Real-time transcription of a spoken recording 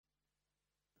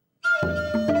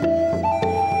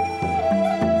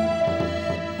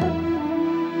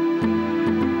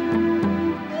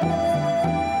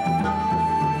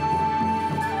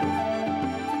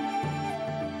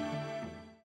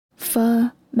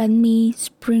Banh mi,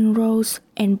 spring rolls,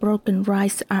 and broken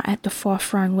rice are at the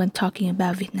forefront when talking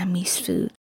about Vietnamese food.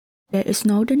 There is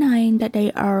no denying that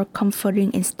they are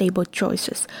comforting and stable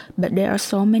choices, but there are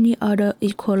so many other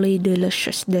equally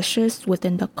delicious dishes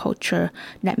within the culture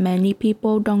that many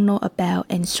people don't know about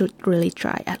and should really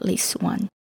try at least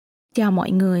one. Chào mọi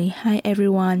người, hi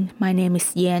everyone, my name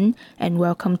is Yen and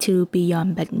welcome to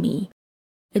Beyond Banh Mi.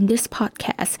 In this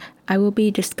podcast, I will be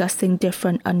discussing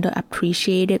different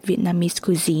underappreciated Vietnamese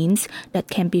cuisines that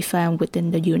can be found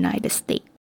within the United States.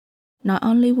 Not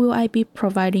only will I be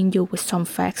providing you with some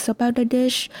facts about the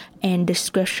dish and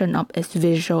description of its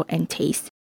visual and taste,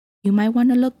 you might want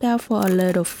to look out for a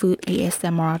little food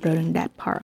ASMR during that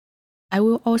part. I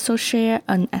will also share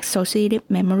an associated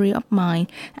memory of mine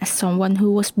as someone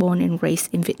who was born and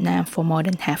raised in Vietnam for more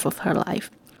than half of her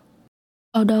life.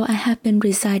 Although I have been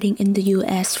residing in the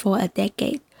US for a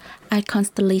decade, I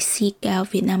constantly seek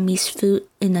out Vietnamese food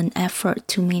in an effort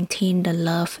to maintain the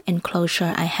love and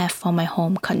closure I have for my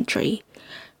home country.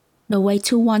 The way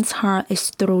to one's heart is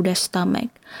through their stomach,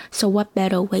 so what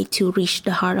better way to reach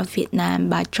the heart of Vietnam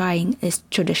by trying its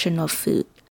traditional food?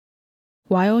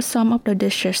 While some of the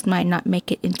dishes might not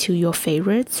make it into your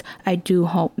favorites, I do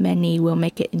hope many will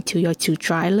make it into your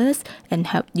to-try list and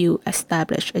help you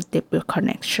establish a deeper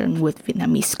connection with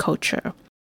Vietnamese culture.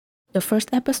 The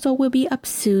first episode will be up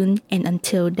soon, and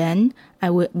until then,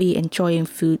 I will be enjoying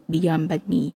food beyond Banh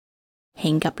Mi.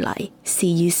 Hẹn gặp lại.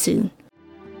 See you soon.